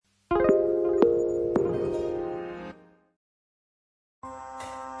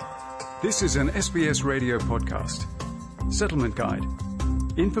This is an SBS radio podcast. Settlement Guide.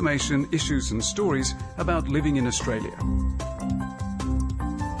 Information, issues and stories about living in Australia.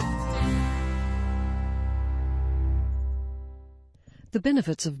 The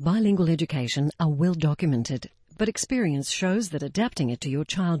benefits of bilingual education are well documented, but experience shows that adapting it to your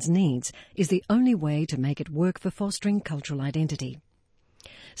child's needs is the only way to make it work for fostering cultural identity.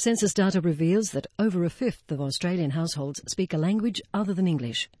 Census data reveals that over a fifth of Australian households speak a language other than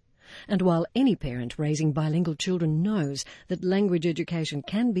English. And while any parent raising bilingual children knows that language education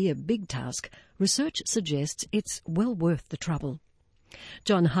can be a big task, research suggests it's well worth the trouble.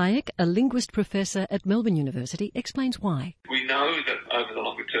 John Hayek, a linguist professor at Melbourne University, explains why. We know that over the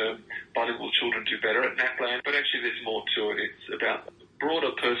longer term, bilingual children do better at NAPLAN, but actually there's more to it. It's about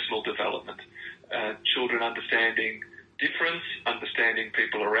broader personal development, children understanding difference, understanding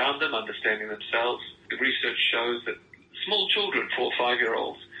people around them, understanding themselves. The research shows that small children, 4 or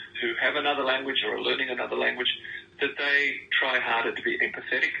 5-year-olds, who have another language or are learning another language, that they try harder to be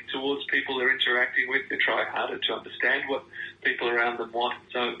empathetic towards people they're interacting with. They try harder to understand what people around them want.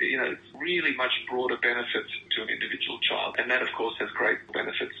 So, it's really much broader benefits to an individual child. And that, of course, has great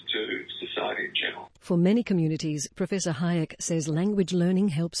benefits to society in general. For many communities, Professor Hayek says language learning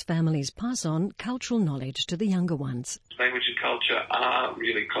helps families pass on cultural knowledge to the younger ones. Language and culture are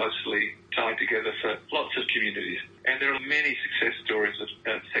really closely tied together for lots of communities. And there are many success stories of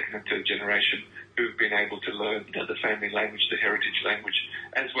second and third generation who've been able to learn the family language, the heritage language,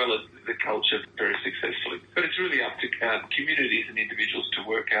 as well as the culture very successfully. But it's really up to communities and individuals to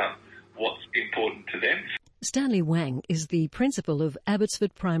work out what's important to them. Stanley Wang is the principal of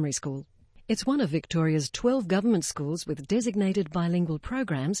Abbotsford Primary School. It's one of Victoria's 12 government schools with designated bilingual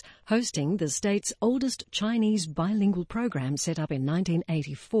programs, hosting the state's oldest Chinese bilingual program set up in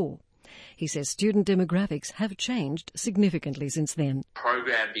 1984. He says student demographics have changed significantly since then. The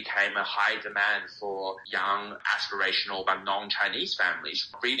program became a high demand for young, aspirational but non-Chinese families,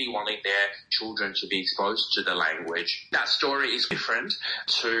 really wanting their children to be exposed to the language. That story is different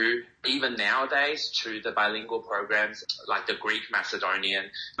to even nowadays to the bilingual programs like the Greek, Macedonian,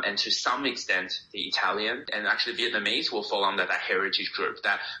 and to some extent the Italian, and actually Vietnamese will fall under that heritage group,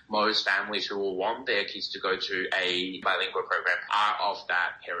 that most families who will want their kids to go to a bilingual program are of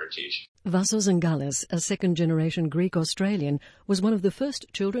that heritage. Vassos Zangalis, a second-generation Greek-Australian, was one of the first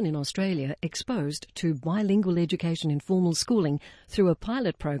children in Australia exposed to bilingual education in formal schooling through a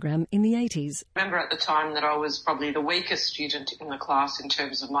pilot program in the 80s. I remember at the time that I was probably the weakest student in the class in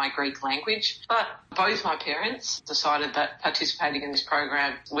terms of my Greek language, but both my parents decided that participating in this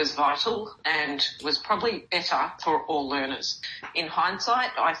program was vital and was probably better for all learners. In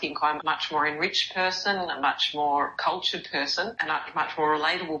hindsight, I think I'm a much more enriched person, a much more cultured person, and a much more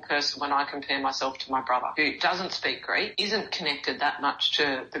relatable person when I compare myself to my brother, who doesn't speak Greek, isn't connected that much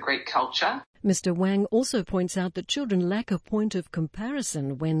to the Greek culture. Mr. Wang also points out that children lack a point of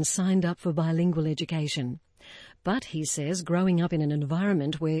comparison when signed up for bilingual education. But, he says, growing up in an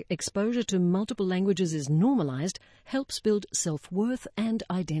environment where exposure to multiple languages is normalised helps build self-worth and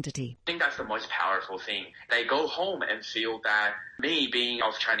identity. I think that's the most powerful thing. They go home and feel that me being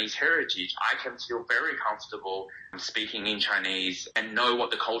of Chinese heritage, I can feel very comfortable speaking in Chinese and know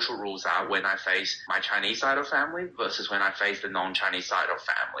what the cultural rules are when I face my Chinese side of family versus when I face the non-Chinese side of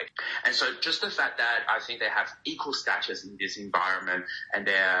family. And so just the fact that I think they have equal status in this environment and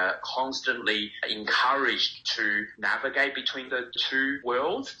they're constantly encouraged to navigate between the two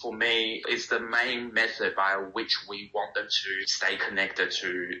worlds, for me, is the main method by which we want them to stay connected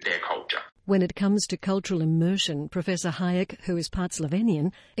to their culture. When it comes to cultural immersion, Professor Hayek, who is part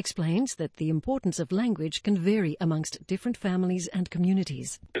Slovenian, explains that the importance of language can vary amongst different families and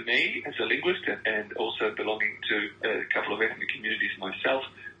communities. For me, as a linguist and also belonging to a couple of ethnic communities myself,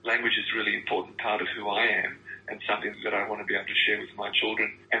 language is a really important part of who I am and something that I want to be able to share with my children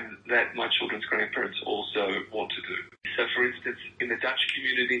and that my children's grandparents also want to do. So, for instance, in the Dutch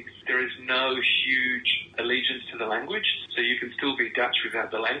community, there is no huge allegiance to the language, so you can still be Dutch without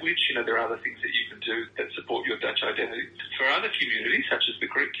the language. There are other things that you can do that support your Dutch identity. For other communities, such as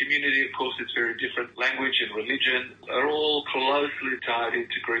the Greek community, of course, it's very different. Language and religion are all closely tied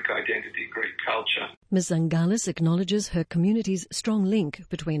into Greek identity, Greek culture. Ms. Zangalis acknowledges her community's strong link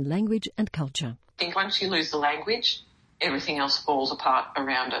between language and culture. I think once you lose the language, everything else falls apart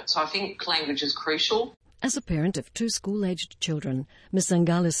around it. So I think language is crucial. As a parent of 2 school-aged children, Ms.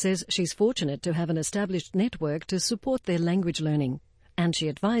 Zangalis says she's fortunate to have an established network to support their language learning. and she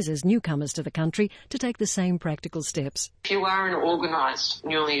advises newcomers to the country to take the same practical steps. If you are an organised,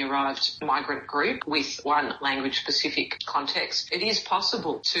 newly arrived migrant group with one language-specific context, it is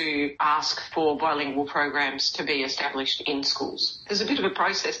possible to ask for bilingual programs to be established in schools. There's a bit of a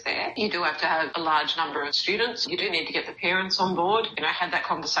process there. You do have to have a large number of students. You do need to get the parents on board. Have that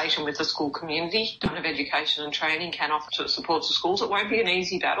conversation with the school community. Department of Education and Training can offer support to schools. It won't be an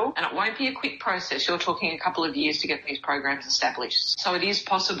easy battle, and it won't be a quick process. You're talking a couple of years to get these programs established. So it is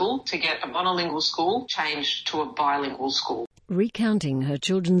possible to get a monolingual school changed to a bilingual school. Recounting her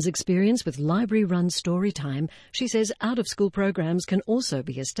children's experience with library-run story time, she says out-of-school programs can also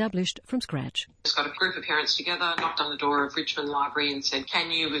be established from scratch. Just got a group of parents together, knocked on the door of Richmond Library and said,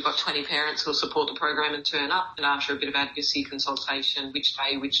 we've got 20 parents who'll support the program and turn up. And after a bit of advocacy consultation, which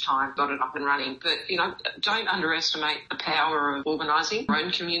day, which time, got it up and running. But, don't underestimate the power of organising our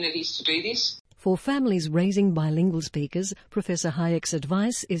own communities to do this. For families raising bilingual speakers, Professor Hayek's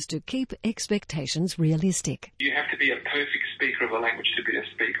advice is to keep expectations realistic. You have to be a perfect speaker of a language to be a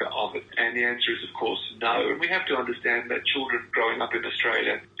speaker of it. And the answer is, of course, no. And we have to understand that children growing up in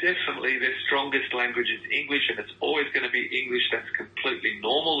Australia, definitely their strongest language is English, and it's always going to be English. That's completely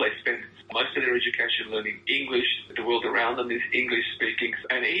normal. They spend most of their education learning English. The world around them is English speaking.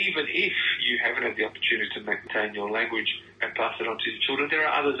 And even if you haven't had the opportunity to maintain your language and pass it on to your children, there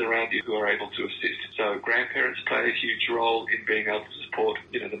are others around you who are able to assist. So grandparents play a huge role in being able to support,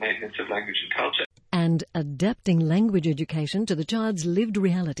 the maintenance of language and culture. And adapting language education to the child's lived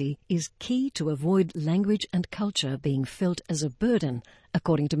reality is key to avoid language and culture being felt as a burden,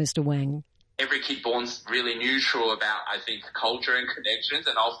 according to Mr. Wang. Every kid born's really neutral about, I think, culture and connections,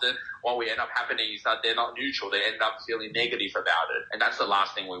 and often what we end up happening is that they're not neutral. They end up feeling negative about it, and that's the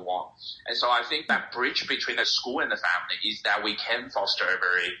last thing we want. And so I think that bridge between the school and the family is that we can foster a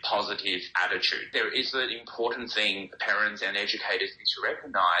very positive attitude. There is an important thing parents and educators need to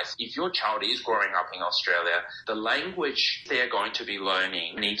recognize. If your child is growing up in Australia, the language they're going to be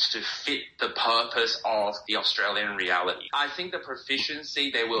learning needs to fit the purpose of the Australian reality. I think the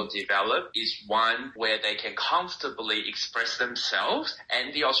proficiency they will develop is one where they can comfortably express themselves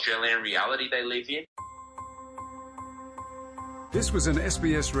and the Australian reality they live in. This was an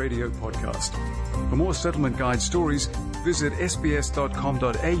SBS Radio podcast. For more Settlement Guide stories, visit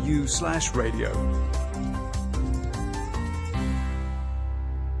sbs.com.au/radio.